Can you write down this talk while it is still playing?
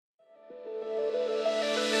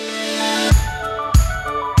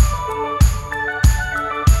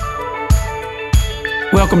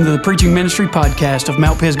Welcome to the Preaching Ministry Podcast of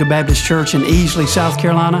Mount Pisgah Baptist Church in Easley, South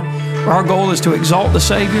Carolina, where our goal is to exalt the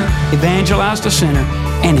Savior, evangelize the sinner,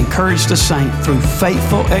 and encourage the saint through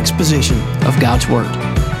faithful exposition of God's Word.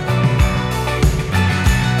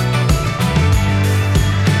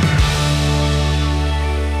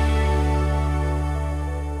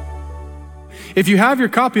 If you have your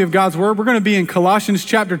copy of God's Word, we're going to be in Colossians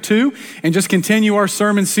chapter 2 and just continue our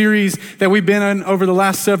sermon series that we've been in over the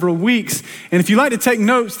last several weeks. And if you'd like to take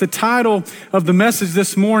notes, the title of the message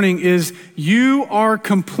this morning is, You Are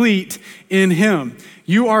Complete in Him.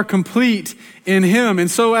 You are complete in Him.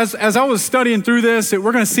 And so as I was studying through this,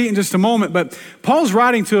 we're going to see it in just a moment, but Paul's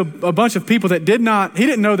writing to a bunch of people that he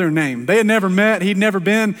didn't know their name. They had never met. He'd never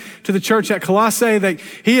been to the church at Colossae.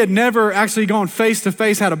 He had never actually gone face to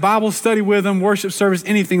face, had a Bible study with them, worship service,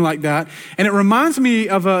 anything like that. And it reminds me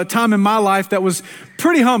of a time in my life that was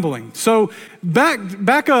pretty humbling. So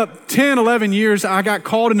back up 10, 11 years, I got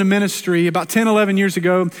called into ministry about 10, 11 years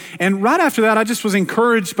ago. And right after that, I just was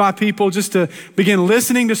encouraged by people just to begin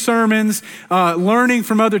listening to sermons, learning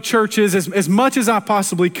from other churches as much as I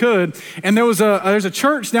possibly could. And there's a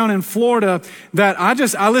church down in Florida that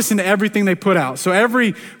I listened to everything they put out. So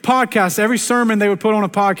every podcast, every sermon they would put on a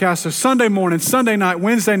podcast, so Sunday morning, Sunday night,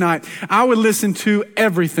 Wednesday night, I would listen to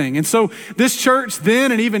everything. And so this church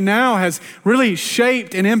then and even now has really shaped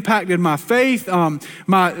and impacted my faith,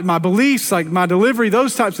 my beliefs, like my delivery,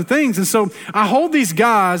 those types of things. And so I hold these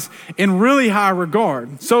guys in really high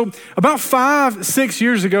regard. So about 5-6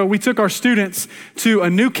 years ago, we took our students to a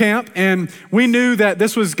new camp, and we knew that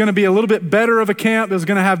this was going to be a little bit better of a camp. It was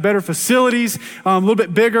going to have better facilities, a little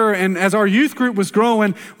bit bigger. And as our youth group was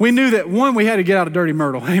growing, we knew that one, we had to get out of Dirty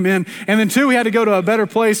Myrtle, amen. And then two, we had to go to a better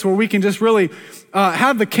place where we can just really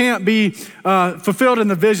have the camp be fulfilled in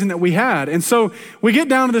the vision that we had. And so we get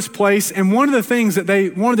down to this place, and one of the things that they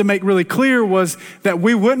wanted to make really clear was that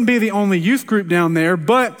we wouldn't be the only youth group down there,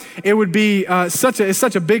 but it would be such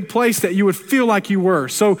a big place that you would feel like you were.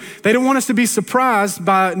 So they didn't want us to be surprised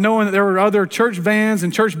by knowing that there were other church vans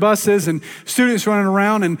and church buses and students running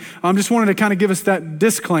around, and just wanted to kind of give us that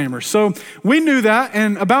disclaimer. So we knew that,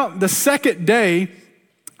 and about the second day,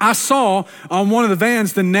 I saw on one of the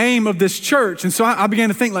vans the name of this church. And so I began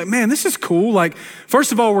to think like, man, this is cool. Like,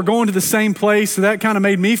 first of all, we're going to the same place. So that kind of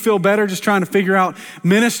made me feel better just trying to figure out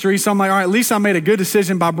ministry. So I'm like, all right, at least I made a good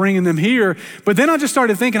decision by bringing them here. But then I just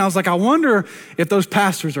started thinking, I was like, I wonder if those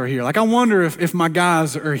pastors are here. Like, I wonder if my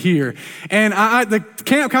guys are here. And the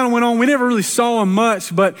camp kind of went on. We never really saw them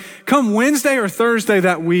much. But come Wednesday or Thursday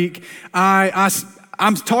that week,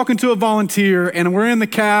 I'm talking to a volunteer, and we're in the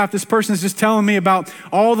calf. This person is just telling me about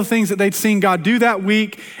all the things that they'd seen God do that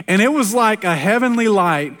week. And it was like a heavenly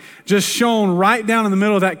light just shone right down in the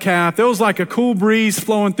middle of that calf. There was like a cool breeze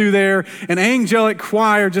flowing through there, an angelic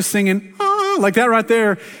choir just singing, like that right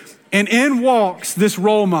there. And in walks this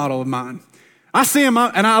role model of mine. I see him,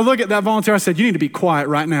 and I look at that volunteer. I said, you need to be quiet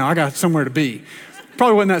right now. I got somewhere to be.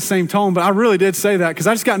 Probably wasn't that same tone, but I really did say that because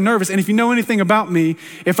I just got nervous. And if you know anything about me,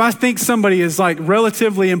 if I think somebody is like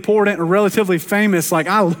relatively important or relatively famous, like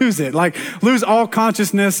I lose it, like lose all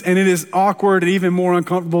consciousness, and it is awkward and even more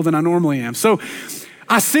uncomfortable than I normally am. So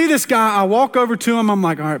I see this guy, I walk over to him, I'm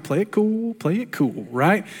like, all right, play it cool,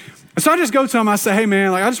 right? So I just go to him, I say, hey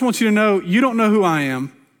man, like I just want you to know, you don't know who I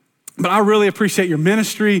am, but I really appreciate your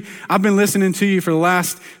ministry. I've been listening to you for the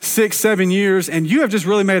last 6-7 years, and you have just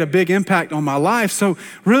really made a big impact on my life. So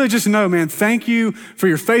really just know, man, thank you for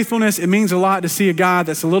your faithfulness. It means a lot to see a guy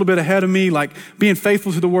that's a little bit ahead of me, like being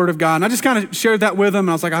faithful to the Word of God. And I just kind of shared that with him, and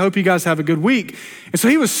I was like, I hope you guys have a good week. And so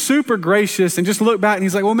he was super gracious and just looked back, and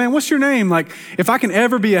he's like, well, man, what's your name? Like, if I can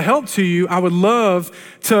ever be a help to you, I would love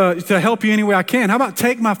to help you any way I can. How about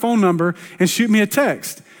take my phone number and shoot me a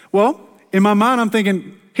text? Well, in my mind, I'm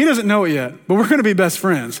thinking, he doesn't know it yet, but we're going to be best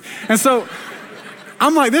friends. And so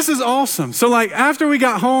I'm like, this is awesome. So like after we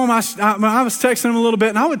got home, I was texting him a little bit,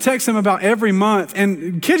 and I would text him about every month.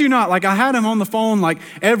 And kid you not, like I had him on the phone like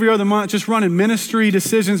every other month, just running ministry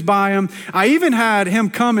decisions by him. I even had him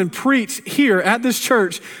come and preach here at this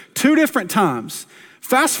church 2 different times.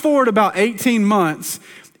 Fast forward about 18 months,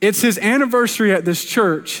 it's his anniversary at this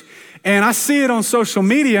church. And I see it on social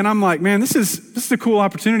media, and I'm like, man, this is a cool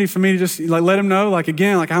opportunity for me to just like let him know, like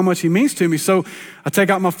again, like how much he means to me. So I take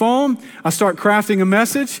out my phone, I start crafting a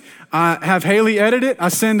message, I have Haley edit it, I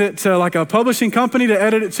send it to like a publishing company to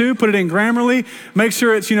edit it too, put it in Grammarly, make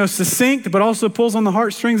sure it's, succinct, but also pulls on the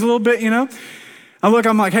heartstrings a little bit,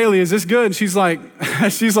 I'm like, Haley, is this good? And she's like,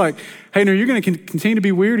 Hayden, are you going to continue to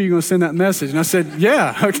be weird, or are you going to send that message? And I said,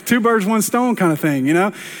 yeah, 2 birds, 1 stone kind of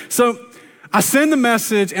thing, So I send the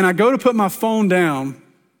message, and I go to put my phone down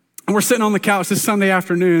And we're sitting on the couch this Sunday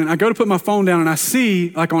afternoon. I go to put my phone down and I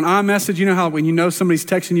see, like on iMessage, you know how when you know somebody's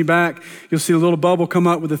texting you back, you'll see a little bubble come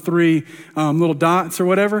up with the three little dots or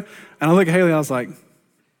whatever. And I look at Haley, I was like,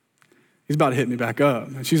 he's about to hit me back up.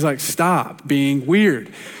 And she's like, stop being weird.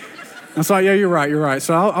 I was like, yeah, you're right.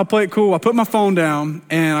 So I'll play it cool. I put my phone down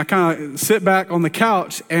and I kind of sit back on the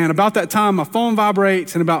couch, and about that time, my phone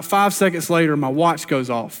vibrates, and about 5 seconds later, my watch goes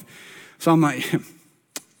off. So I'm like,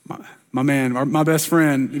 my man, my best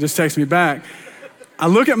friend, just texted me back. I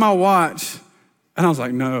look at my watch and I was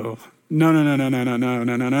like, no. And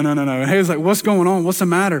Haley's like, what's going on? What's the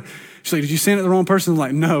matter? She's like, did you send it to the wrong person? I was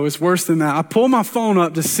like, no, it's worse than that. I pull my phone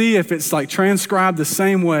up to see if it's like transcribed the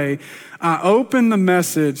same way. I open the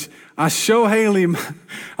message. I show Haley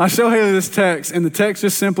this text, and the text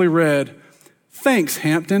just simply read, thanks,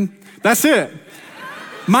 Hampton. That's it.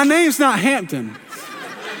 My name's not Hampton.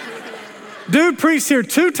 Dude preached here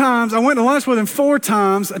 2 times. I went to lunch with him 4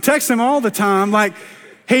 times. I text him all the time. Like,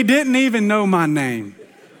 he didn't even know my name.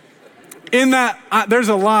 In that, there's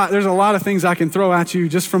a lot of things I can throw at you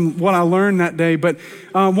just from what I learned that day. But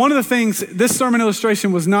one of the things, this sermon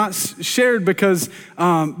illustration was not shared because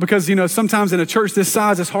sometimes in a church this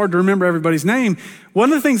size, it's hard to remember everybody's name.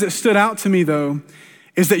 One of the things that stood out to me though,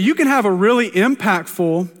 is that you can have a really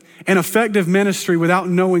impactful and effective ministry without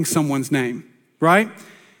knowing someone's name, right?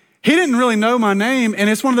 He didn't really know my name, and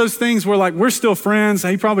it's one of those things where like, we're still friends.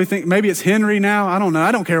 He probably think maybe it's Henry now. I don't know.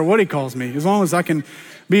 I don't care what he calls me, as long as I can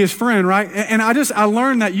be his friend, right? And I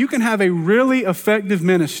learned that you can have a really effective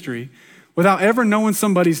ministry without ever knowing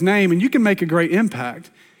somebody's name, and you can make a great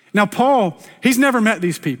impact. Now, Paul, he's never met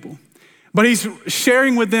these people, but he's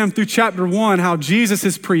sharing with them through chapter 1 how Jesus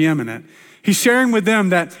is preeminent. He's sharing with them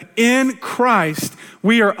that in Christ,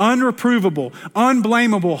 we are unreprovable,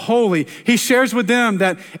 unblameable, holy. He shares with them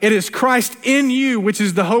that it is Christ in you, which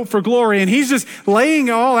is the hope for glory. And he's just laying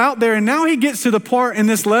it all out there. And now he gets to the part in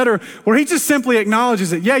this letter where he just simply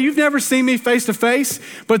acknowledges it. Yeah, you've never seen me face to face,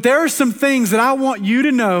 but there are some things that I want you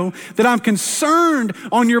to know that I'm concerned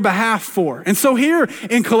on your behalf for. And so here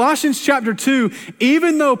in Colossians chapter 2,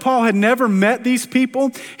 even though Paul had never met these people,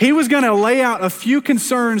 he was going to lay out a few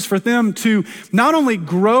concerns for them to not only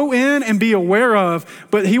grow in and be aware of,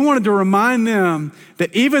 but he wanted to remind them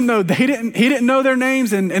that even though he didn't know their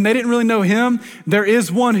names and they didn't really know him, there is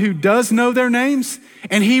one who does know their names,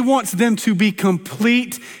 and he wants them to be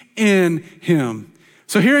complete in him.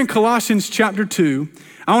 So here in Colossians chapter 2,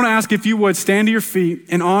 I want to ask if you would stand to your feet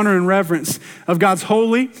in honor and reverence of God's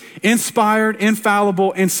holy, inspired,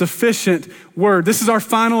 infallible, and sufficient word. This is our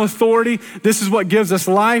final authority. This is what gives us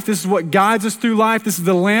life. This is what guides us through life. This is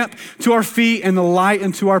the lamp to our feet and the light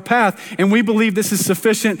into our path. And we believe this is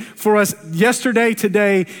sufficient for us yesterday,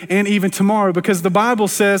 today, and even tomorrow, because the Bible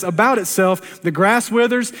says about itself, the grass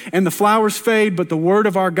withers and the flowers fade, but the word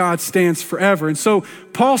of our God stands forever. And so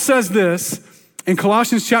Paul says this in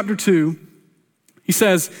Colossians chapter 2. He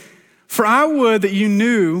says, for I would that you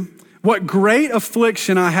knew what great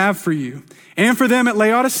affliction I have for you and for them at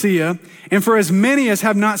Laodicea and for as many as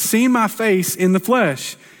have not seen my face in the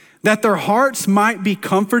flesh, that their hearts might be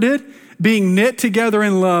comforted, being knit together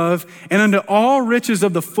in love, and unto all riches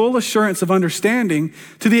of the full assurance of understanding,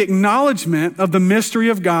 to the acknowledgement of the mystery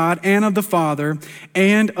of God and of the Father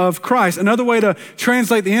and of Christ. Another way to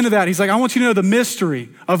translate the end of that, he's like, I want you to know the mystery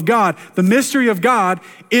of God. The mystery of God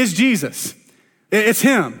is Jesus. It's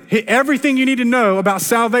him. Everything you need to know about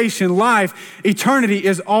salvation, life, eternity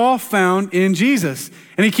is all found in Jesus.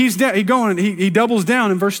 And he keeps going, he doubles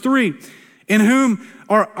down in verse 3, in whom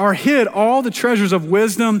are hid all the treasures of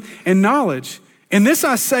wisdom and knowledge. And this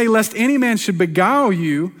I say, lest any man should beguile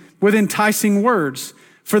you with enticing words.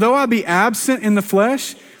 For though I be absent in the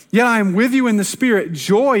flesh, yet I am with you in the spirit,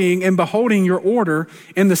 joying in beholding your order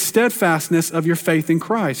and the steadfastness of your faith in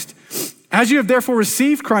Christ. As you have therefore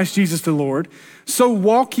received Christ Jesus the Lord, so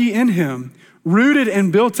walk ye in him, rooted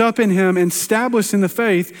and built up in him, and established in the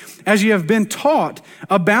faith, as ye have been taught,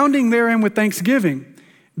 abounding therein with thanksgiving.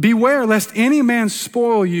 Beware lest any man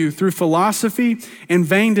spoil you through philosophy and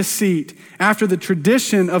vain deceit, after the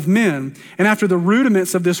tradition of men, and after the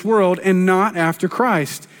rudiments of this world, and not after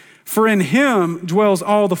Christ. For in him dwells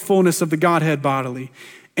all the fullness of the Godhead bodily,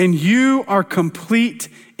 and you are complete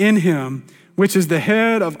in him, which is the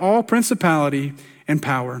head of all principality and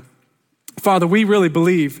power. Father, we really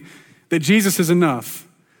believe that Jesus is enough.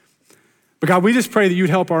 But God, we just pray that you'd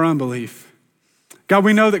help our unbelief. God,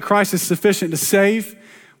 we know that Christ is sufficient to save.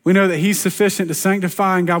 We know that he's sufficient to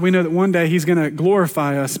sanctify. And God, we know that one day he's going to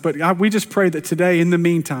glorify us. But God, we just pray that today, in the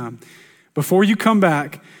meantime, before you come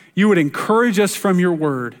back, you would encourage us from your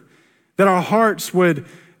word, that our hearts would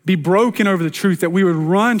be broken over the truth, that we would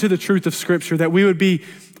run to the truth of Scripture, that we would be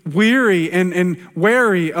weary and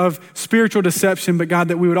wary of spiritual deception, but God,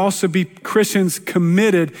 that we would also be Christians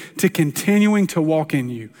committed to continuing to walk in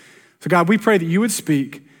you. So God, we pray that you would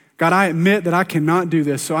speak. God, I admit that I cannot do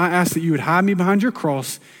this, so I ask that you would hide me behind your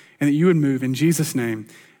cross and that you would move. In Jesus' name,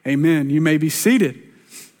 amen. You may be seated.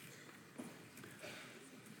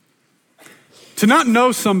 To not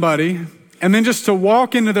know somebody and then just to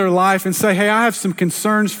walk into their life and say, hey, I have some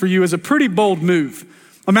concerns for you is a pretty bold move.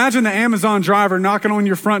 Imagine the Amazon driver knocking on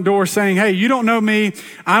your front door saying, hey, you don't know me,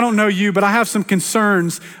 I don't know you, but I have some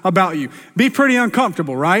concerns about you. Be pretty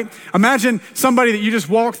uncomfortable, right? Imagine somebody that you just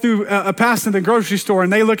walk through past in the grocery store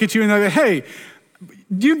and they look at you and they go, hey,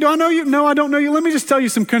 do I know you? No, I don't know you. Let me just tell you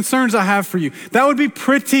some concerns I have for you. That would be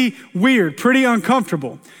pretty weird, pretty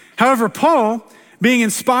uncomfortable. However, Paul, being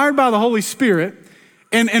inspired by the Holy Spirit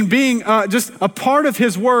and being just a part of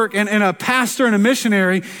his work and a pastor and a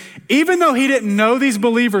missionary, even though he didn't know these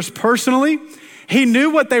believers personally, he knew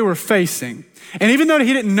what they were facing. And even though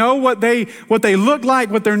he didn't know what they looked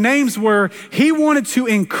like, what their names were, he wanted to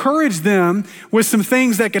encourage them with some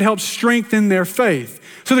things that could help strengthen their faith.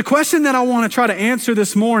 So the question that I want to try to answer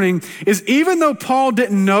this morning is, even though Paul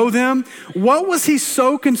didn't know them, what was he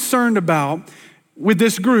so concerned about with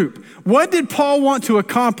this group? What did Paul want to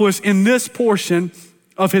accomplish in this portion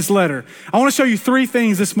of his letter? I want to show you three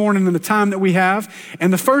things this morning in the time that we have.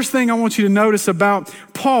 And the first thing I want you to notice about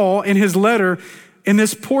Paul in his letter in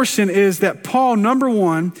this portion is that Paul, number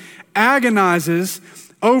one, agonizes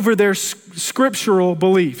over their scriptural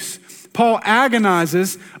beliefs. Paul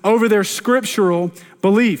agonizes over their scriptural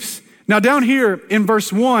beliefs. Now down here in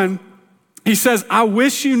verse 1, he says, I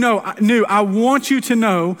wish you knew, I want you to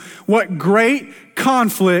know what great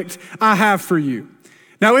conflict I have for you.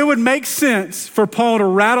 Now, it would make sense for Paul to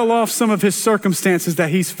rattle off some of his circumstances that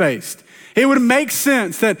he's faced. It would make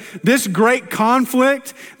sense that this great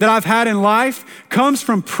conflict that I've had in life comes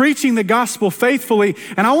from preaching the gospel faithfully.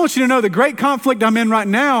 And I want you to know the great conflict I'm in right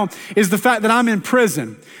now is the fact that I'm in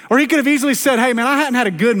prison. Or he could have easily said, hey man, I hadn't had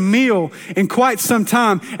a good meal in quite some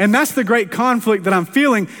time. And that's the great conflict that I'm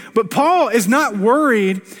feeling. But Paul is not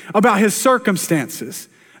worried about his circumstances.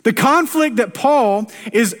 The conflict that Paul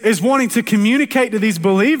is wanting to communicate to these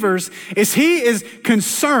believers is he is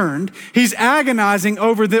concerned, he's agonizing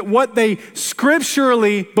over what they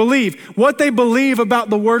scripturally believe, what they believe about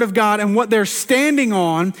the Word of God and what they're standing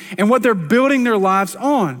on and what they're building their lives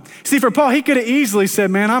on. See, for Paul, he could have easily said,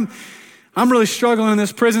 man, I'm really struggling in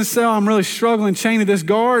this prison cell, I'm really struggling chained to this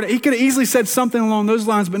guard. He could have easily said something along those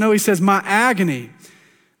lines, but no, he says, my agony,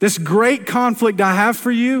 this great conflict I have for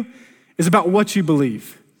you is about what you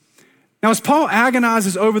believe. Now, as Paul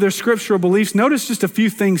agonizes over their scriptural beliefs, notice just a few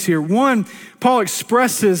things here. One, Paul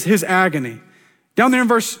expresses his agony. Down there in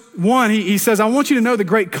verse 1, he says, I want you to know the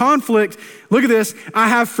great conflict, look at this, I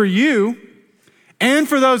have for you and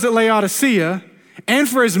for those at Laodicea and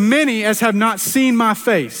for as many as have not seen my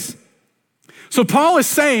face. So Paul is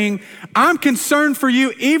saying, I'm concerned for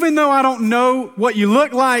you even though I don't know what you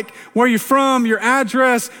look like, where you're from, your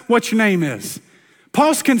address, what your name is.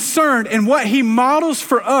 Paul's concerned, and what he models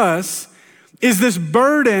for us is this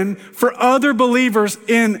burden for other believers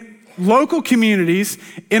in local communities,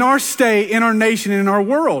 in our state, in our nation, in our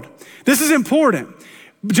world. This is important.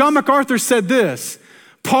 John MacArthur said this,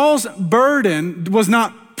 Paul's burden was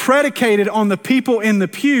not predicated on the people in the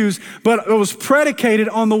pews, but it was predicated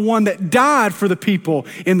on the one that died for the people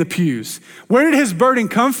in the pews. Where did his burden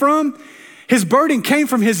come from? His burden came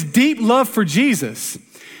from his deep love for Jesus.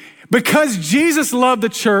 Because Jesus loved the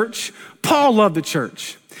church, Paul loved the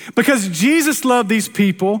church. Because Jesus loved these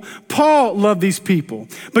people, Paul loved these people.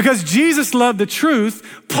 Because Jesus loved the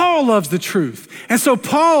truth, Paul loves the truth. And so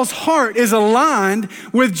Paul's heart is aligned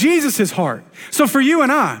with Jesus's heart. So for you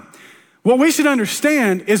and I, what we should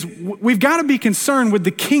understand is we've got to be concerned with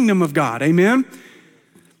the kingdom of God, amen?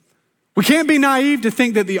 We can't be naive to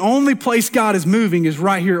think that the only place God is moving is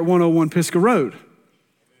right here at 101 Pisgah Road.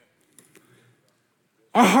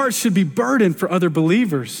 Our hearts should be burdened for other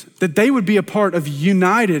believers, that they would be a part of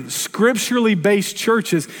united, scripturally based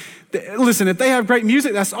churches. Listen, if they have great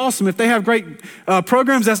music, that's awesome. If they have great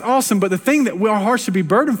programs, that's awesome. But the thing that our hearts should be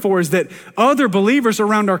burdened for is that other believers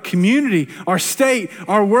around our community, our state,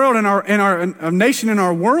 our world, and our nation and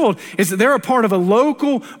our world, is that they're a part of a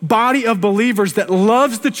local body of believers that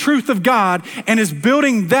loves the truth of God and is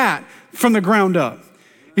building that from the ground up.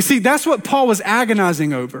 You see, that's what Paul was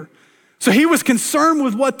agonizing over. So he was concerned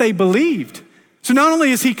with what they believed. So not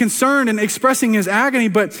only is he concerned and expressing his agony,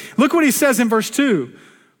 but look what he says in verse 2.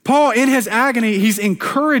 Paul, in his agony, he's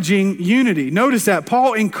encouraging unity. Notice that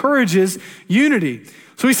Paul encourages unity.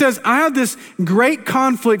 So he says, I have this great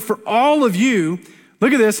conflict for all of you.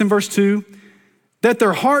 Look at this in verse 2. that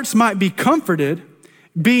their hearts might be comforted,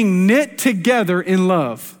 being knit together in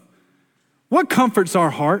love. What comforts our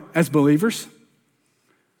heart as believers?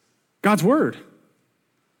 God's word,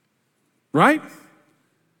 right?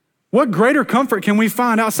 What greater comfort can we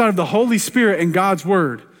find outside of the Holy Spirit and God's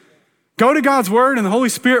word? Go to God's word and the Holy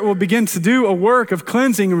Spirit will begin to do a work of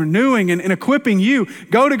cleansing and renewing and equipping you.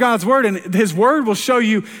 Go to God's word and his word will show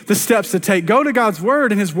you the steps to take. Go to God's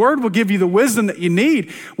word and his word will give you the wisdom that you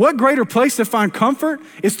need. What greater place to find comfort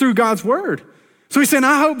is through God's word. So he's saying,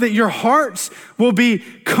 I hope that your hearts will be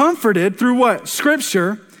comforted through what?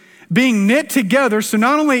 Scripture, being knit together. So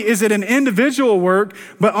not only is it an individual work,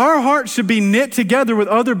 but our hearts should be knit together with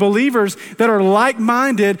other believers that are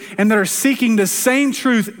like-minded and that are seeking the same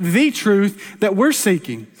truth, the truth that we're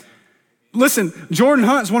seeking. Listen, Jordan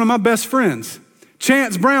Hunt's one of my best friends.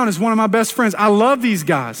 Chance Brown is one of my best friends. I love these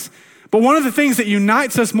guys. But one of the things that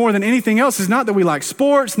unites us more than anything else is not that we like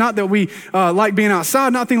sports, not that we like being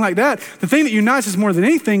outside, nothing like that. The thing that unites us more than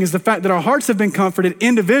anything is the fact that our hearts have been comforted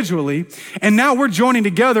individually, and now we're joining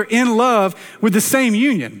together in love with the same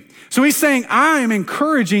union. So he's saying, I am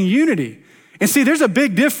encouraging unity. And see, there's a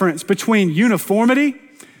big difference between uniformity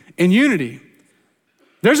and unity.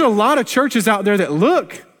 There's a lot of churches out there that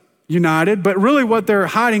look united, but really what they're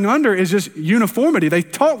hiding under is just uniformity. They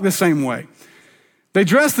talk the same way. They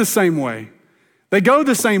dress the same way. They go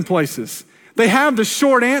the same places. They have the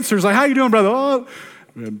short answers like, how you doing, brother? Oh,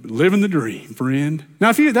 living the dream, friend.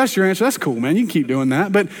 Now, if that's your answer, that's cool, man. You can keep doing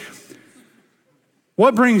that. But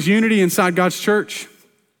what brings unity inside God's church?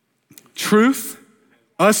 Truth,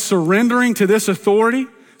 us surrendering to this authority,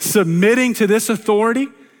 submitting to this authority,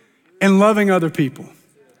 and loving other people.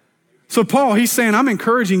 So Paul, he's saying, I'm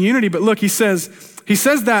encouraging unity, but look, he says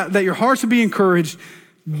that your hearts will be encouraged,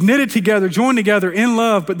 knitted together, joined together in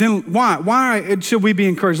love, but then why? Why should we be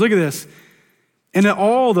encouraged? Look at this. And to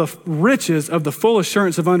all the riches of the full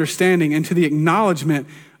assurance of understanding and to the acknowledgement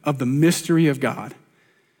of the mystery of God.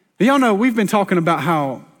 And y'all know we've been talking about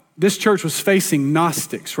how this church was facing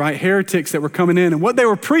Gnostics, right? Heretics that were coming in, and what they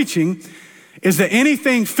were preaching is that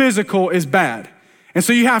anything physical is bad. And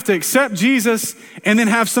so you have to accept Jesus and then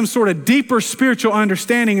have some sort of deeper spiritual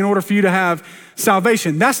understanding in order for you to have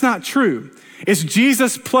salvation. That's not true. It's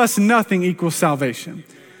Jesus plus nothing equals salvation.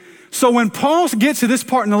 So when Paul gets to this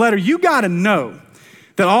part in the letter, you got to know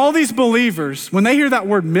that all these believers, when they hear that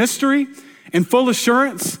word mystery and full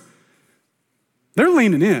assurance, they're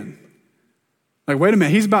leaning in. Like, wait a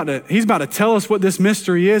minute, he's about to tell us what this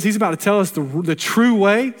mystery is. He's about to tell us the true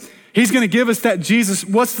way. He's going to give us that Jesus.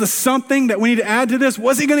 What's the something that we need to add to this?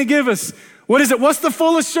 What's he going to give us? What is it? What's the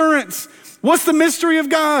full assurance? What's the mystery of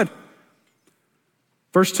God?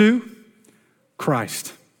 Verse 2.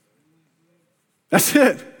 Christ. That's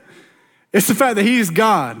it. It's the fact that he is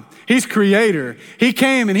God. He's creator. He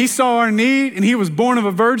came and he saw our need and he was born of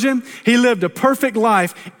a virgin. He lived a perfect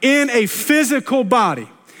life in a physical body.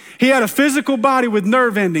 He had a physical body with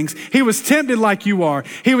nerve endings. He was tempted like you are.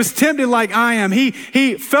 He was tempted like I am. He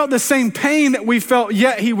felt the same pain that we felt,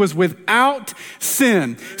 yet he was without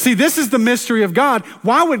sin. See, this is the mystery of God.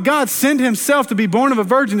 Why would God send himself to be born of a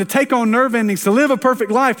virgin, to take on nerve endings, to live a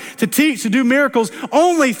perfect life, to teach, to do miracles,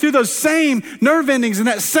 only through those same nerve endings and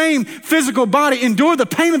that same physical body endure the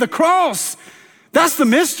pain of the cross? That's the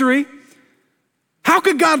mystery. How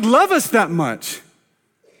could God love us that much?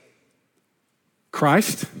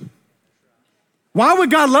 Christ. Why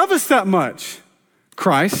would God love us that much?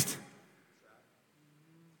 Christ.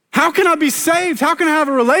 How can I be saved? How can I have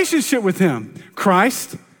a relationship with him?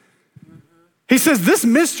 Christ. He says this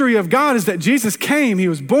mystery of God is that Jesus came, he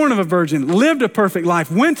was born of a virgin, lived a perfect life,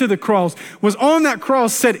 went to the cross, was on that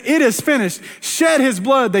cross, said it is finished, shed his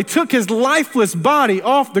blood. They took his lifeless body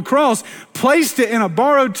off the cross, placed it in a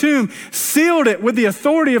borrowed tomb, sealed it with the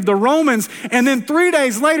authority of the Romans, and then 3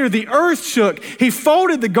 days later the earth shook. He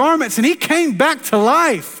folded the garments and he came back to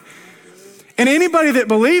life. And anybody that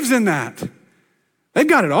believes in that, they've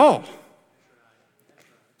got it all.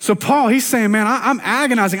 So Paul, he's saying, man, I'm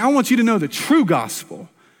agonizing. I want you to know the true gospel,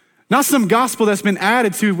 not some gospel that's been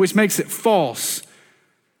added to which makes it false,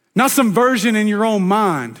 not some version in your own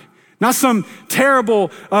mind, not some terrible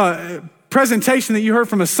presentation that you heard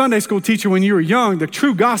from a Sunday school teacher when you were young. The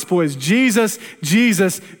true gospel is Jesus,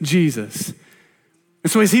 Jesus, Jesus.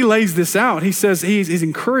 And so as he lays this out, he says he's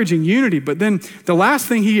encouraging unity, but then the last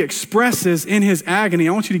thing he expresses in his agony,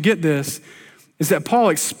 I want you to get this, is that Paul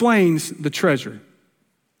explains the treasure.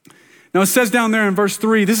 Now it says down there in verse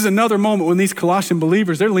 3, this is another moment when these Colossian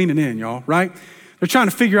believers, they're leaning in, y'all, right? They're trying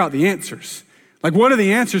to figure out the answers. Like, what are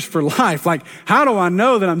the answers for life? Like, how do I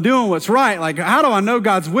know that I'm doing what's right? Like, how do I know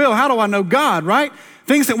God's will? How do I know God, right?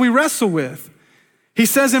 Things that we wrestle with. He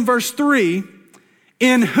says in verse 3,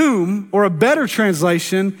 in whom, or a better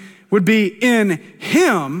translation would be in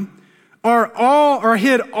him, are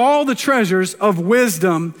hid all the treasures of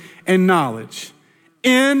wisdom and knowledge.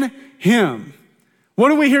 In him. What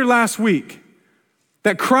did we hear last week?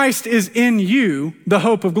 That Christ is in you, the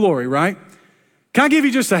hope of glory, right? Can I give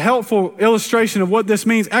you just a helpful illustration of what this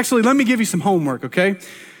means? Actually, let me give you some homework, okay?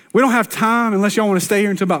 We don't have time, unless y'all want to stay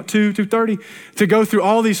here until about 2:30, to go through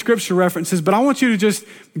all these scripture references, but I want you to just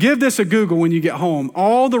give this a Google when you get home.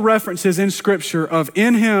 All the references in scripture of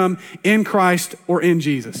in him, in Christ, or in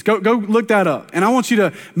Jesus. Go look that up. And I want you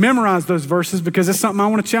to memorize those verses because it's something I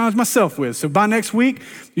want to challenge myself with. So by next week,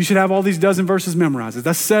 you should have all these dozen verses memorized.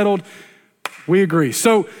 That's settled. We agree.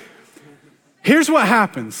 So here's what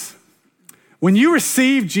happens. When you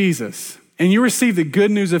receive Jesus and you receive the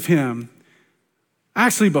good news of him,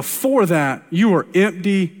 actually before that, you are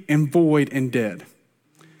empty and void and dead.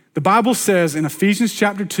 The Bible says in Ephesians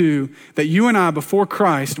chapter 2 that you and I before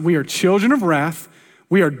Christ, we are children of wrath,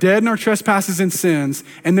 we are dead in our trespasses and sins,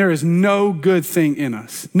 and there is no good thing in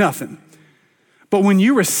us, nothing. But when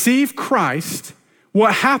you receive Christ,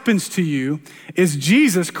 what happens to you is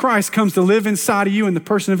Jesus Christ comes to live inside of you in the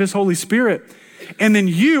person of his Holy Spirit. And then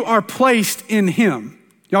you are placed in him.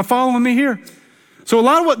 Y'all following me here? So a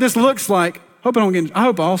lot of what this looks like, I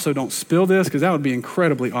hope I also don't spill this because that would be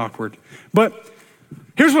incredibly awkward. But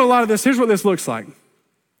here's what this looks like.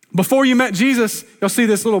 Before you met Jesus, you'll see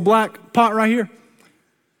this little black pot right here.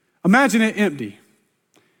 Imagine it empty.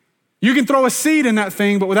 You can throw a seed in that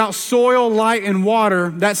thing, but without soil, light, and water,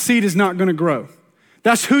 that seed is not going to grow.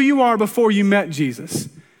 That's who you are before you met Jesus.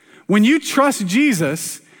 When you trust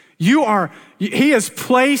Jesus, he is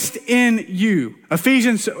placed in you.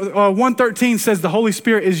 Ephesians 1:13 says the Holy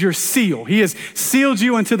Spirit is your seal. He has sealed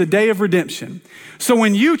you until the day of redemption. So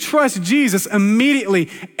when you trust Jesus, immediately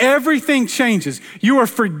everything changes. You are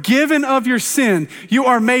forgiven of your sin. You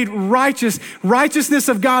are made righteous. Righteousness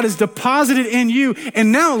of God is deposited in you,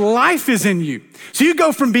 and now life is in you. So you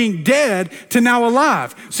go from being dead to now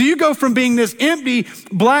alive. So you go from being this empty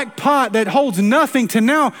black pot that holds nothing to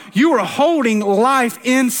now you are holding life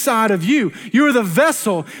inside of you. You are the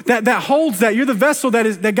vessel that holds that. You're the vessel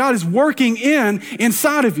that God is working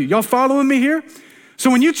inside of you. Y'all following me here?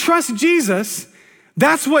 So when you trust Jesus,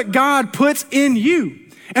 that's what God puts in you.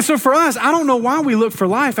 And so for us, I don't know why we look for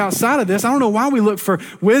life outside of this. I don't know why we look for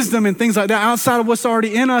wisdom and things like that outside of what's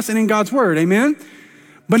already in us and in God's word. Amen?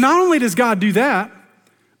 But not only does God do that,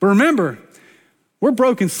 but remember, we're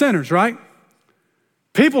broken sinners, right?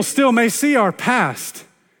 People still may see our past.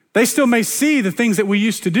 They still may see the things that we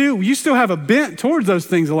used to do. You still have a bent towards those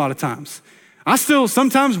things a lot of times. I still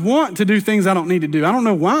sometimes want to do things I don't need to do. I don't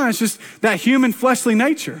know why. It's just that human fleshly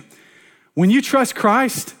nature. When you trust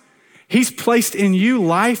Christ, he's placed in you.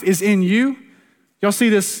 Life is in you. Y'all see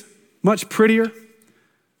this much prettier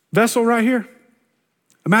vessel right here?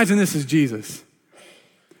 Imagine this is Jesus.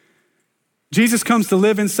 Jesus comes to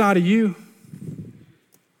live inside of you.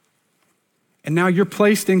 And now you're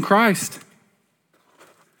placed in Christ.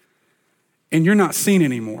 And you're not seen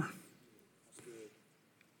anymore.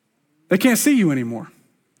 They can't see you anymore.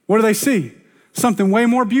 What do they see? Something way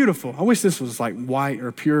more beautiful. I wish this was like white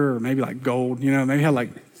or pure or maybe like gold, maybe had like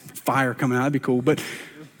fire coming out. That'd be cool. But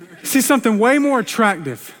see something way more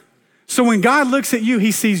attractive. So when God looks at you,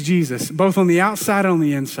 he sees Jesus, both on the outside and on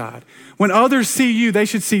the inside. When others see you, they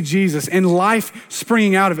should see Jesus and life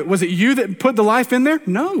springing out of it. Was it you that put the life in there?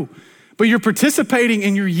 No. But you're participating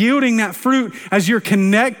and you're yielding that fruit as you're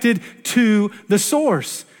connected to the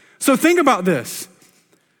source. So think about this.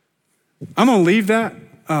 I'm going to leave that,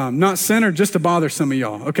 not centered, just to bother some of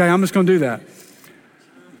y'all. Okay, I'm just going to do that.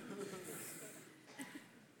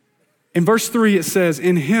 In verse 3, it says,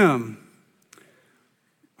 in him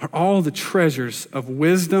are all the treasures of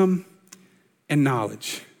wisdom and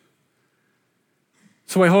knowledge.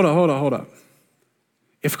 So wait, hold up.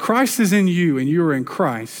 If Christ is in you and you are in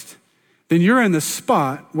Christ, then you're in the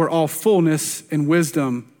spot where all fullness and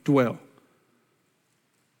wisdom dwell.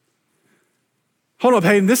 Hold up,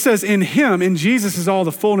 Hayden. This says in him, in Jesus is all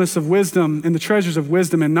the fullness of wisdom and the treasures of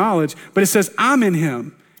wisdom and knowledge, but it says I'm in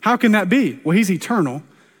him. How can that be? Well, he's eternal.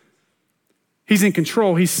 He's in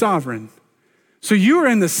control. He's sovereign. So you are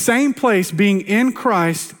in the same place being in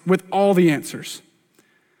Christ with all the answers.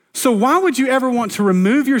 So why would you ever want to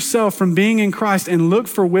remove yourself from being in Christ and look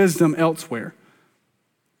for wisdom elsewhere?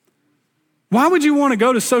 Why would you want to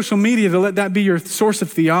go to social media to let that be your source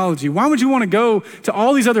of theology? Why would you want to go to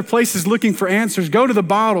all these other places looking for answers? Go to the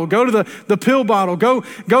bottle, go to the pill bottle, go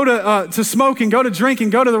to smoking, go to drinking,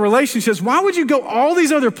 go to the relationships. Why would you go all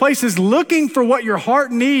these other places looking for what your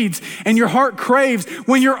heart needs and your heart craves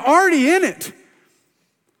when you're already in it?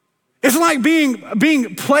 It's like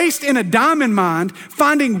being placed in a diamond mine,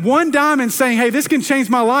 finding one diamond saying, hey, this can change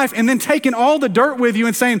my life, and then taking all the dirt with you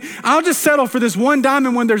and saying, I'll just settle for this one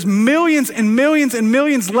diamond when there's millions and millions and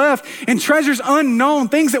millions left and treasures unknown,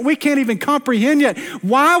 things that we can't even comprehend yet.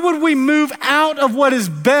 Why would we move out of what is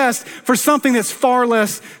best for something that's far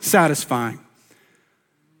less satisfying?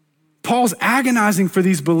 Paul's agonizing for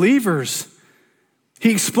these believers. He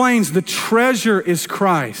explains the treasure is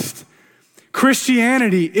Christ.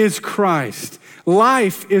 Christianity is Christ.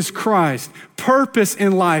 Life is Christ. Purpose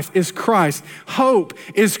in life is Christ. Hope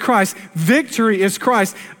is Christ. Victory is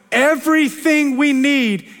Christ. Everything we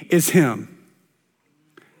need is Him.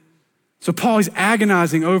 So Paul is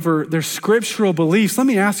agonizing over their scriptural beliefs. Let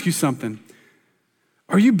me ask you something.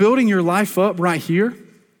 Are you building your life up right here?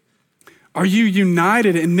 Are you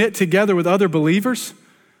united and knit together with other believers?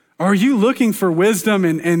 Or are you looking for wisdom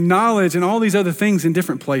and knowledge and all these other things in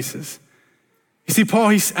different places? You see, Paul,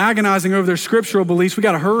 he's agonizing over their scriptural beliefs. We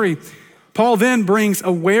got to hurry. Paul then brings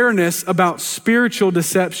awareness about spiritual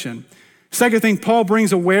deception. Second thing, Paul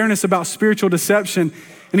brings awareness about spiritual deception.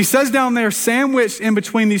 And he says down there, sandwiched in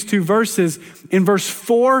between these two verses, in verse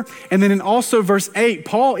 4 and then in also verse 8,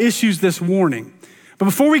 Paul issues this warning. But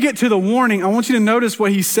before we get to the warning, I want you to notice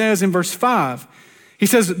what he says in verse 5. He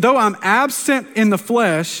says, though I'm absent in the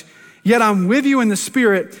flesh, yet I'm with you in the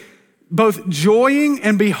spirit, both joying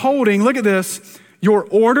and beholding, look at this, your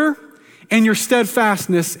order and your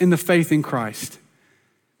steadfastness in the faith in Christ.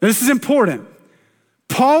 Now, this is important.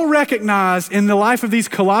 Paul recognized in the life of these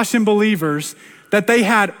Colossian believers that they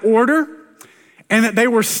had order and that they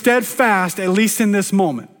were steadfast, at least in this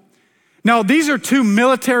moment. Now, these are two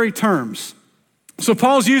military terms. So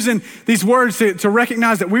Paul's using these words to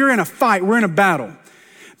recognize that we're in a fight, we're in a battle.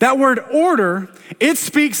 That word order, it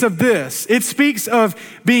speaks of this. It speaks of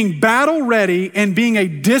being battle ready and being a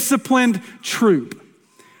disciplined troop.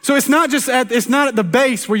 So it's not at the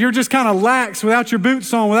base where you're just kind of lax without your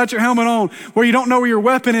boots on, without your helmet on, where you don't know where your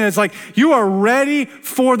weapon is. Like, you are ready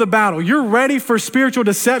for the battle. You're ready for spiritual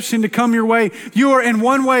deception to come your way. You are, in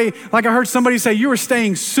one way, like I heard somebody say, you are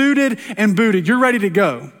staying suited and booted. You're ready to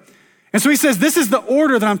go. And so he says, this is the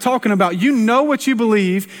order that I'm talking about. You know what you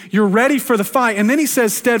believe. You're ready for the fight. And then he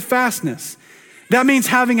says steadfastness. That means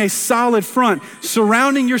having a solid front,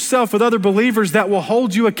 surrounding yourself with other believers that will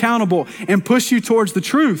hold you accountable and push you towards the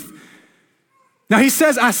truth. Now he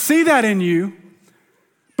says, I see that in you.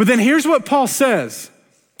 But then here's what Paul says.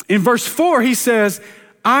 In verse 4, he says,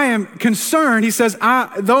 I am concerned. He says,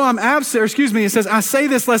 though I'm absent, he says, I say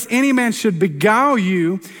this lest any man should beguile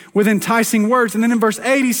you with enticing words. And then in verse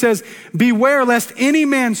 8, he says, beware lest any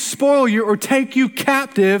man spoil you or take you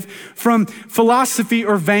captive from philosophy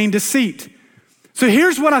or vain deceit. So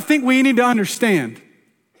here's what I think we need to understand.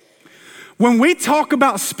 When we talk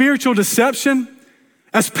about spiritual deception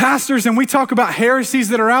as pastors and we talk about heresies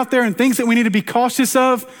that are out there and things that we need to be cautious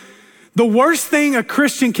of, the worst thing a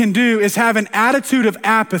Christian can do is have an attitude of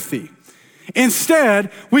apathy.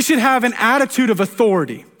 Instead, we should have an attitude of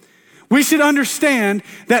authority. We should understand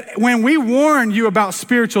that when we warn you about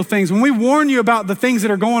spiritual things, when we warn you about the things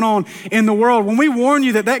that are going on in the world, when we warn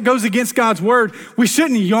you that that goes against God's word, we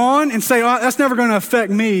shouldn't yawn and say, oh, that's never going to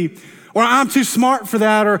affect me, or I'm too smart for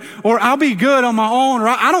that, or I'll be good on my own, or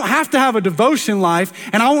I don't have to have a devotion life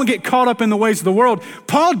and I won't get caught up in the ways of the world.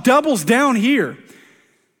 Paul doubles down here.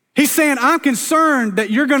 He's saying, I'm concerned that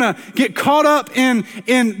you're gonna get caught up in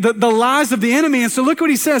the lies of the enemy. And so look what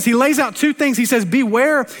he says. He lays out two things. He says,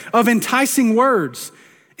 beware of enticing words.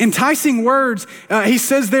 Enticing words, he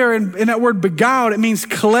says there in that word beguiled, it means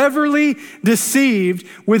cleverly deceived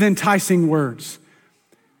with enticing words.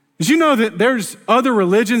 Did you know that there's other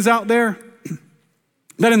religions out there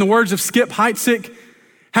that, in the words of Skip Heitzig,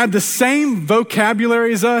 have the same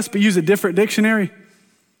vocabulary as us, but use a different dictionary?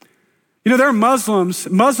 You know, there are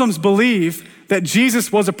Muslims believe that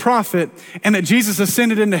Jesus was a prophet and that Jesus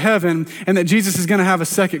ascended into heaven and that Jesus is gonna have a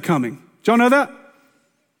second coming. Did y'all know that?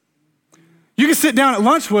 You can sit down at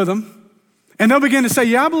lunch with them and they'll begin to say,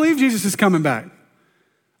 yeah, I believe Jesus is coming back.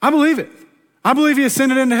 I believe it. I believe he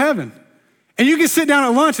ascended into heaven. And you can sit down at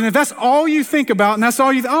lunch and if that's all you think about and that's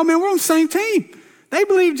all you, oh man, we're on the same team. They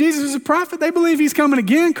believe Jesus is a prophet. They believe he's coming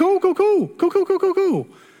again. Cool.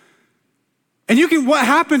 And what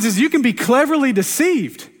happens is you can be cleverly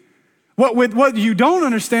deceived. What you don't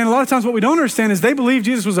understand, a lot of times what we don't understand is they believe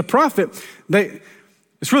Jesus was a prophet.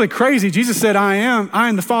 It's really crazy. Jesus said, I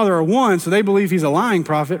and the Father are one, so they believe he's a lying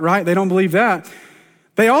prophet, right? They don't believe that.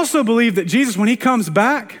 They also believe that Jesus, when he comes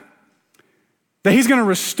back, that he's gonna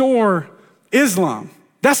restore Islam.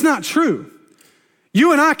 That's not true.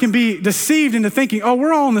 You and I can be deceived into thinking, oh,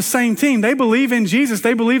 we're all on the same team. They believe in Jesus.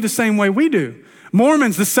 They believe the same way we do.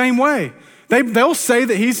 Mormons the same way. They'll say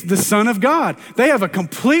that he's the Son of God. They have a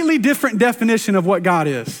completely different definition of what God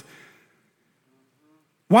is.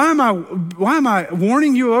 Why am I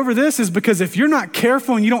warning you over this? Is because if you're not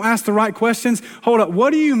careful and you don't ask the right questions, hold up,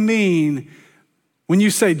 what do you mean when you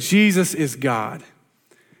say Jesus is God?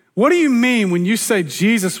 What do you mean when you say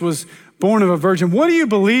Jesus was born of a virgin? What do you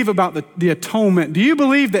believe about the atonement? Do you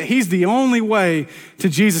believe that he's the only way to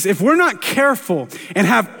Jesus? If we're not careful and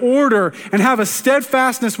have order and have a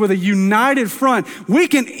steadfastness with a united front, we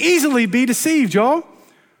can easily be deceived, y'all.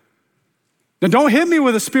 Now, don't hit me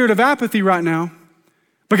with a spirit of apathy right now,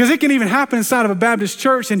 because it can even happen inside of a Baptist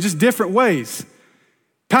church in just different ways.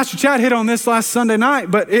 Pastor Chad hit on this last Sunday night,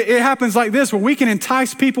 but it happens like this, where we can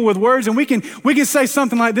entice people with words, and we can say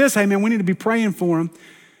something like this: hey man, we need to be praying for them.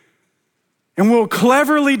 And we'll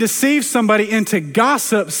cleverly deceive somebody into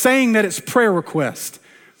gossip, saying that it's prayer request.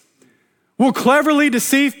 We'll cleverly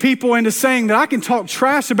deceive people into saying that I can talk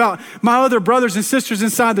trash about my other brothers and sisters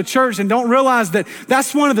inside the church, and don't realize that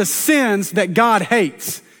that's one of the sins that God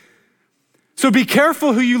hates. So be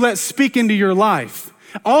careful who you let speak into your life.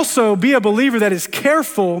 Also, be a believer that is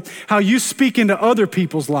careful how you speak into other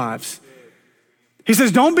people's lives. He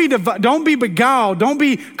says, don't be beguiled, don't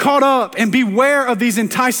be caught up, and beware of these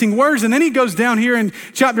enticing words. And then he goes down here in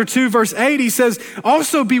chapter 2, verse 8, he says,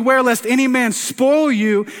 also beware lest any man spoil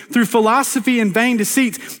you through philosophy and vain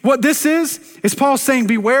deceits. What this is Paul saying,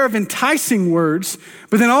 beware of enticing words,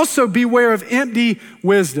 but then also beware of empty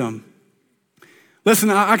wisdom.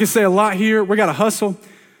 Listen, I can say a lot here. We got to hustle.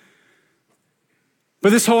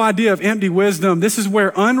 But this whole idea of empty wisdom, this is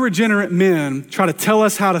where unregenerate men try to tell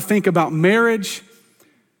us how to think about marriage,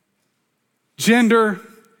 gender,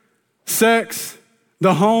 sex,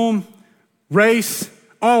 the home, race,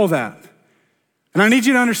 all that. And I need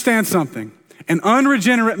you to understand something. An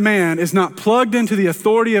unregenerate man is not plugged into the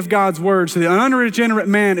authority of God's word. So the unregenerate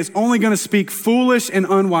man is only going to speak foolish and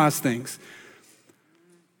unwise things.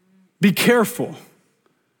 Be careful.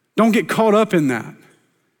 Don't get caught up in that.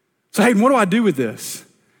 So Hayden, what do I do with this?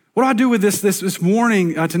 What do I do with this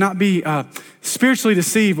warning to not be spiritually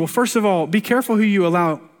deceived? Well, first of all, be careful who you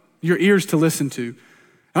allow your ears to listen to.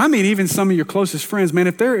 And I mean, even some of your closest friends, man,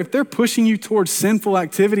 if they're pushing you towards sinful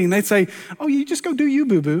activity and they say, oh, you just go do you,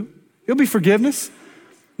 boo-boo. It'll be forgiveness.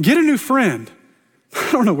 Get a new friend.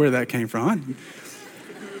 I don't know where that came from.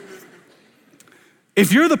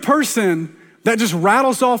 If you're the person that just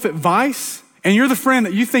rattles off advice, and you're the friend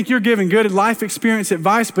that you think you're giving good life experience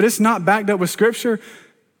advice, but it's not backed up with scripture,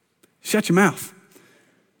 shut your mouth.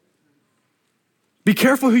 Be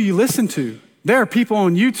careful who you listen to. There are people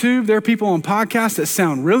on YouTube, there are people on podcasts that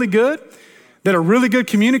sound really good, that are really good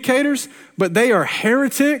communicators, but they are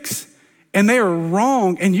heretics and they are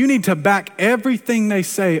wrong, and you need to back everything they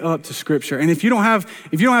say up to scripture. And if you don't have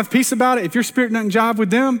peace about it, if your spirit doesn't jive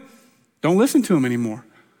with them, don't listen to them anymore.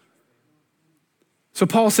 So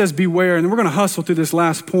Paul says, beware, and we're going to hustle through this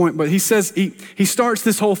last point, but he says, he starts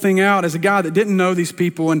this whole thing out as a guy that didn't know these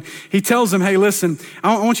people, and he tells them, hey, listen,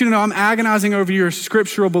 I want you to know I'm agonizing over your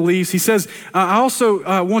scriptural beliefs. He says, I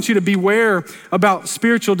also want you to beware about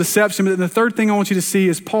spiritual deception, but the third thing I want you to see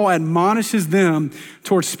is Paul admonishes them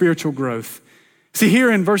towards spiritual growth. See, here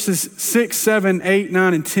in verses 6, 7, 8,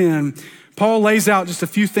 9, and 10, Paul lays out just a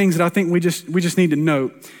few things that I think we just need to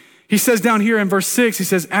note. He says down here in verse 6, he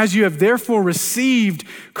says, as you have therefore received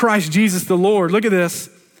Christ Jesus the Lord, look at this,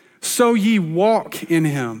 so ye walk in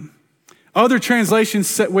him. Other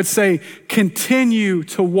translations would say, continue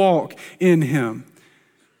to walk in him.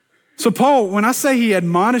 So Paul, when I say he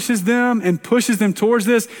admonishes them and pushes them towards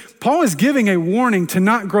this, Paul is giving a warning to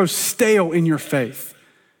not grow stale in your faith.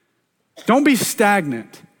 Don't be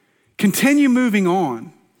stagnant. Continue moving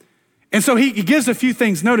on. And so he gives a few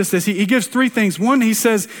things. Notice this. He gives three things. One, he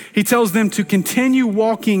tells them to continue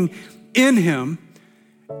walking in him.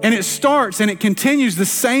 And it starts and it continues the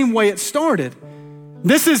same way it started.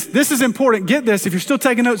 This is important. Get this. If you're still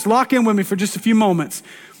taking notes, lock in with me for just a few moments.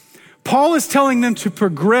 Paul is telling them to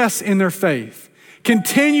progress in their faith.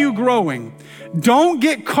 Continue growing. Don't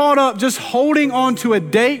get caught up just holding on to a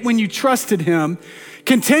date when you trusted him.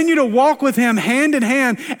 Continue to walk with him hand in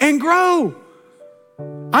hand and grow.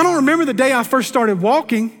 I don't remember the day I first started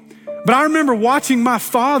walking, but I remember watching my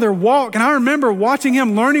father walk, and I remember watching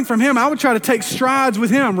him, learning from him. I would try to take strides with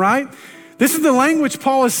him, right? This is the language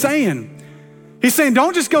Paul is saying. He's saying,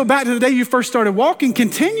 don't just go back to the day you first started walking,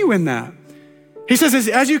 continue in that. He says,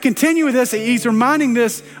 as you continue with this, he's reminding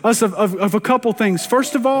us of a couple things.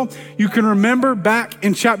 First of all, you can remember back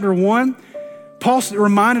in chapter 1, Paul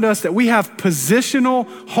reminded us that we have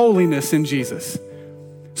positional holiness in Jesus.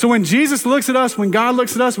 So when Jesus looks at us, when God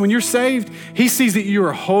looks at us, when you're saved, he sees that you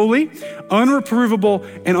are holy, unreprovable,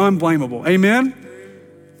 and unblameable. Amen?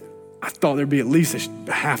 I thought there'd be at least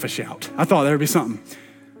a half a shout. I thought there'd be something.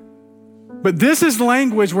 But this is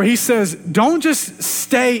language where he says, don't just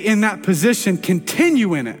stay in that position,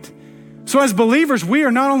 continue in it. So as believers, we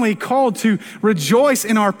are not only called to rejoice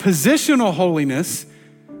in our positional holiness,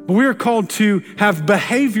 but we are called to have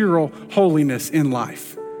behavioral holiness in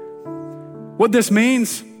life. What this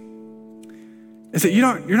means is that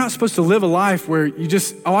you're not supposed to live a life where you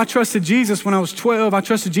just, I trusted Jesus when I was 12, I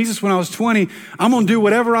trusted Jesus when I was 20, I'm gonna do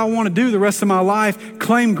whatever I wanna do the rest of my life,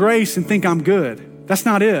 claim grace and think I'm good. That's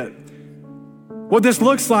not it. What this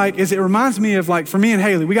looks like is it reminds me of, like, for me and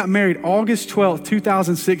Haley, we got married August 12th,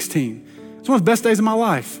 2016. It's one of the best days of my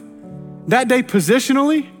life. That day,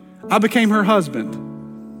 positionally, I became her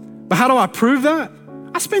husband. But how do I prove that?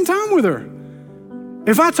 I spend time with her.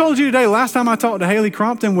 If I told you today, last time I talked to Haley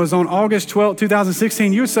Crompton was on August 12th,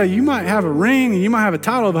 2016, you would say, you might have a ring and you might have a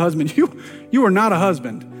title of a husband. You are not a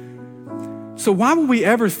husband. So why would we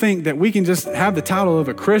ever think that we can just have the title of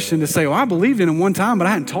a Christian to say, well, I believed in him one time, but I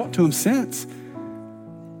hadn't talked to him since?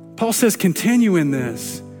 Paul says, continue in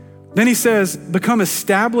this. Then he says, become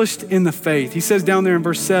established in the faith. He says down there in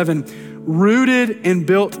verse 7, rooted and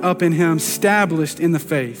built up in him, established in the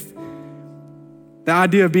faith. The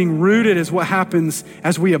idea of being rooted is what happens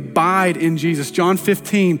as we abide in Jesus. John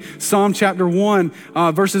 15, Psalm chapter 1,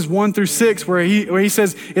 verses 1 through 6, where he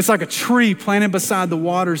says, it's like a tree planted beside the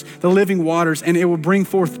waters, the living waters, and it will bring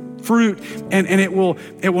forth fruit and it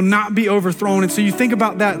will not be overthrown. And so you think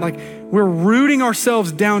about that, like we're rooting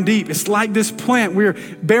ourselves down deep. It's like this plant. We're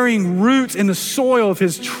bearing roots in the soil of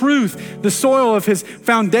his truth, the soil of his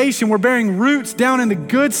foundation. We're bearing roots down in the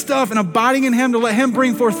good stuff and abiding in him to let him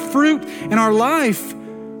bring forth fruit in our life.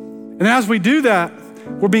 And as we do that,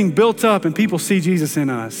 we're being built up and people see Jesus in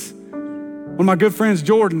us. One of my good friends,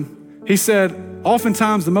 Jordan, he said,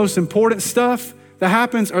 oftentimes the most important stuff that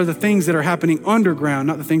happens are the things that are happening underground,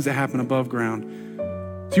 not the things that happen above ground.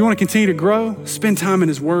 If you want to continue to grow, spend time in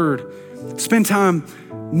his word. Spend time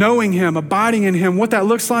knowing him, abiding in him. What that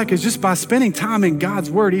looks like is just by spending time in God's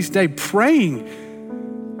word each day,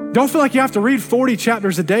 praying. Don't feel like you have to read 40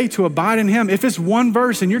 chapters a day to abide in him. If it's one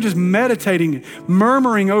verse and you're just meditating,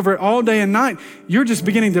 murmuring over it all day and night, you're just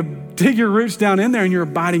beginning to dig your roots down in there and you're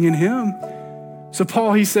abiding in him. So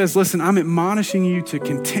Paul, he says, listen, I'm admonishing you to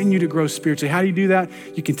continue to grow spiritually. How do you do that?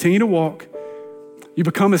 You continue to walk. You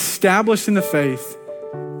become established in the faith.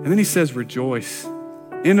 And then he says, rejoice.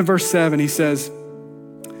 Into verse 7, he says,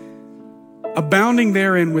 abounding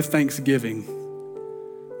therein with thanksgiving.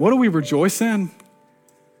 What do we rejoice in?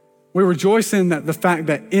 We rejoice in the fact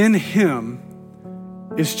that in him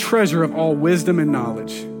is treasure of all wisdom and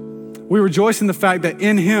knowledge. We rejoice in the fact that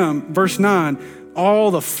in him, verse 9,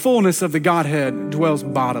 all the fullness of the Godhead dwells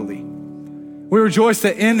bodily. We rejoice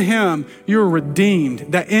that in him you are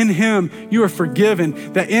redeemed, that in him you are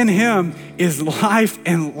forgiven, that in him is life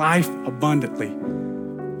and life abundantly.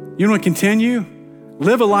 You want to continue?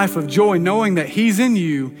 Live a life of joy knowing that he's in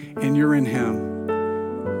you and you're in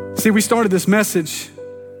him. See, we started this message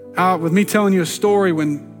out with me telling you a story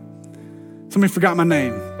when somebody forgot my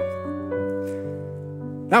name.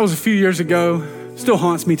 That was a few years ago. Still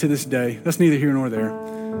haunts me to this day. That's neither here nor there.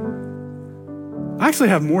 I actually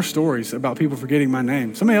have more stories about people forgetting my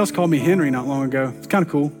name. Somebody else called me Henry not long ago. It's kind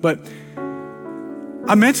of cool. But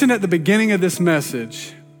I mentioned at the beginning of this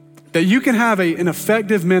message that you can have an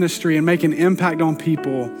effective ministry and make an impact on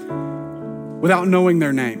people without knowing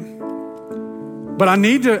their name. But I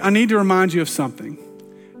need to remind you of something.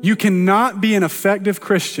 You cannot be an effective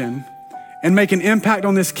Christian and make an impact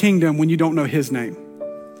on this kingdom when you don't know his name.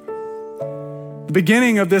 The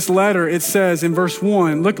beginning of this letter, it says in verse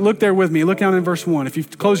 1, look there with me, look down in verse 1. If you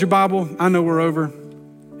close your Bible, I know we're over,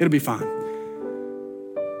 it'll be fine.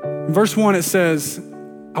 In verse 1, it says,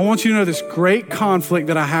 I want you to know this great conflict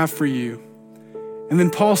that I have for you. And then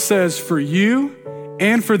Paul says, for you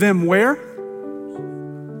and for them where?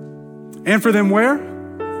 And for them where?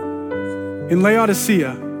 In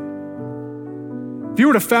Laodicea. If you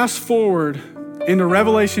were to fast forward into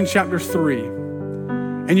Revelation chapter 3,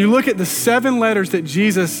 and you look at the 7 letters that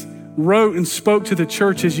Jesus wrote and spoke to the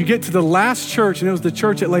churches, you get to the last church, and it was the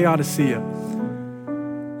church at Laodicea.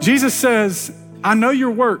 Jesus says, I know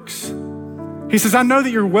your works. He says, I know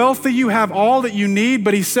that you're wealthy, you have all that you need,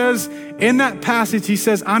 but he says in that passage, he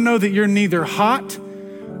says, I know that you're neither hot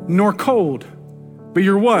nor cold, but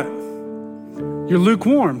you're what? You're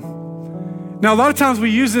lukewarm. Now, a lot of times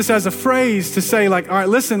we use this as a phrase to say like, all right,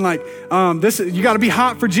 listen, like you got to be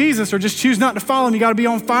hot for Jesus or just choose not to follow him. You got to be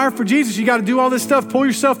on fire for Jesus. You got to do all this stuff, pull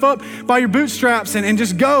yourself up by your bootstraps and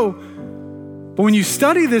just go. But when you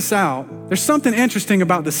study this out, there's something interesting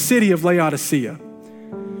about the city of Laodicea.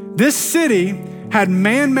 This city had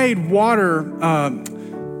man-made water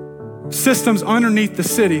systems underneath the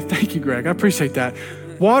city. Thank you, Greg. I appreciate that.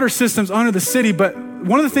 Water systems under the city, but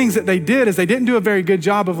one of the things that they did is they didn't do a very good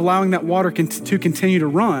job of allowing that water to continue to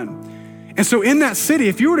run. And so in that city,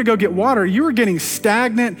 if you were to go get water, you were getting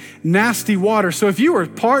stagnant, nasty water. So if you were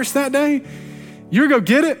parched that day, you would go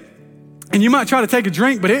get it, and you might try to take a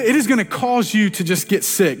drink, but it is gonna cause you to just get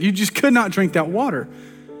sick. You just could not drink that water.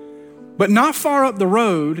 But not far up the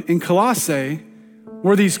road in Colossae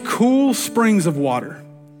were these cool springs of water.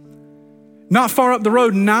 Not far up the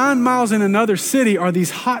road, 9 miles in another city, are these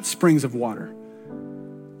hot springs of water.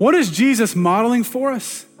 What is Jesus modeling for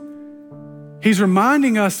us? He's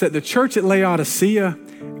reminding us that the church at Laodicea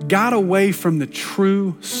got away from the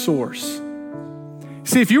true source.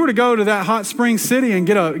 See, if you were to go to that hot spring city and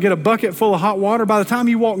get a bucket full of hot water, by the time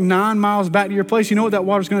you walk 9 miles back to your place, you know what that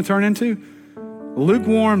water's gonna turn into?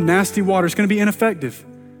 Lukewarm, nasty water. It's gonna be ineffective.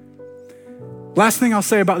 Last thing I'll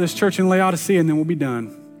say about this church in Laodicea, and then we'll be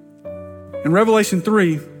done. In Revelation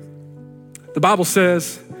 3, the Bible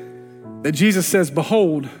says that Jesus says,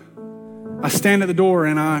 behold, I stand at the door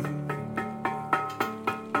and I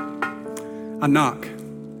knock.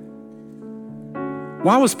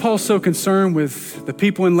 Why was Paul so concerned with the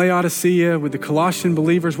people in Laodicea, with the Colossian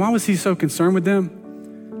believers? Why was he so concerned with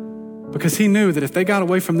them? Because he knew that if they got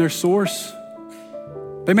away from their source,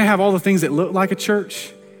 they may have all the things that look like a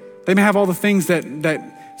church. They may have all the things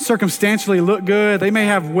that circumstantially look good. They may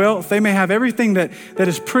have wealth. They may have everything that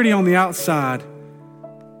is pretty on the outside,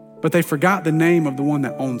 but they forgot the name of the one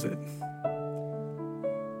that owns it.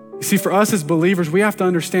 You see, for us as believers, we have to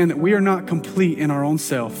understand that we are not complete in our own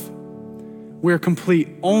self. We are complete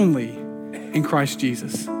only in Christ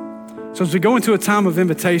Jesus. So as we go into a time of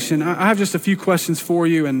invitation, I have just a few questions for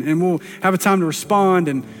you, and we'll have a time to respond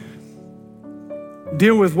and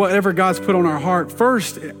deal with whatever God's put on our heart.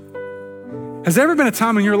 First, has there ever been a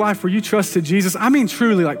time in your life where you trusted Jesus? I mean,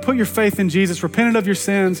 truly, like put your faith in Jesus, repented of your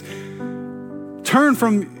sins, turned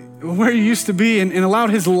from where you used to be and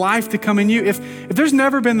allowed his life to come in you? If there's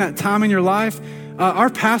never been that time in your life,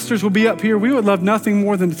 our pastors will be up here. We would love nothing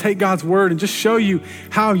more than to take God's word and just show you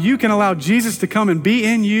how you can allow Jesus to come and be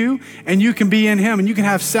in you, and you can be in him, and you can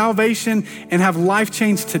have salvation and have life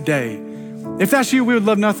change today. If that's you, we would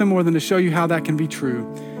love nothing more than to show you how that can be true.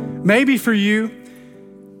 Maybe for you,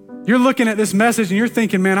 you're looking at this message and you're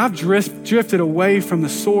thinking, man, I've drifted away from the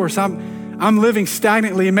source. I'm living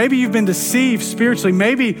stagnantly, and maybe you've been deceived spiritually.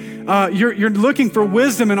 Maybe you're looking for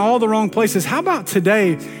wisdom in all the wrong places. How about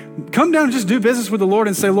today, come down and just do business with the Lord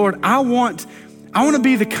and say, Lord, I want to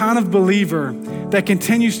be the kind of believer that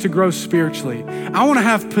continues to grow spiritually. I want to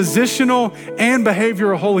have positional and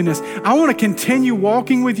behavioral holiness. I want to continue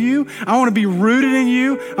walking with you. I want to be rooted in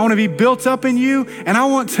you. I want to be built up in you. And I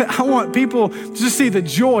want people to just see the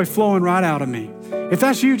joy flowing right out of me. If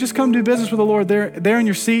that's you, just come do business with the Lord there in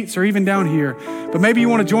your seats or even down here. But maybe you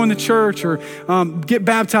want to join the church or get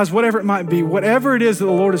baptized, whatever it might be. Whatever it is that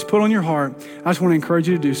the Lord has put on your heart, I just want to encourage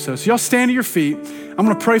you to do so. So y'all stand to your feet. I'm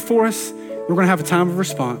going to pray for us. We're going to have a time of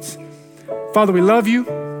response. Father, we love you.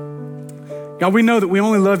 God, we know that we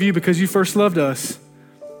only love you because you first loved us.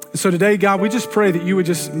 And so today, God, we just pray that you would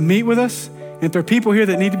just meet with us. And if there are people here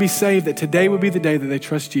that need to be saved, that today would be the day that they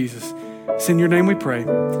trust Jesus. It's in your name we pray.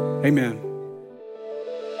 Amen.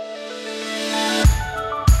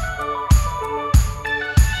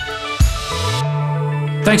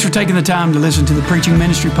 Thanks for taking the time to listen to the preaching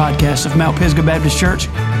ministry podcast of Mount Pisgah Baptist Church.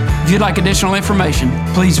 If you'd like additional information,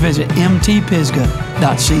 please visit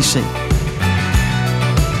mtpisgah.cc.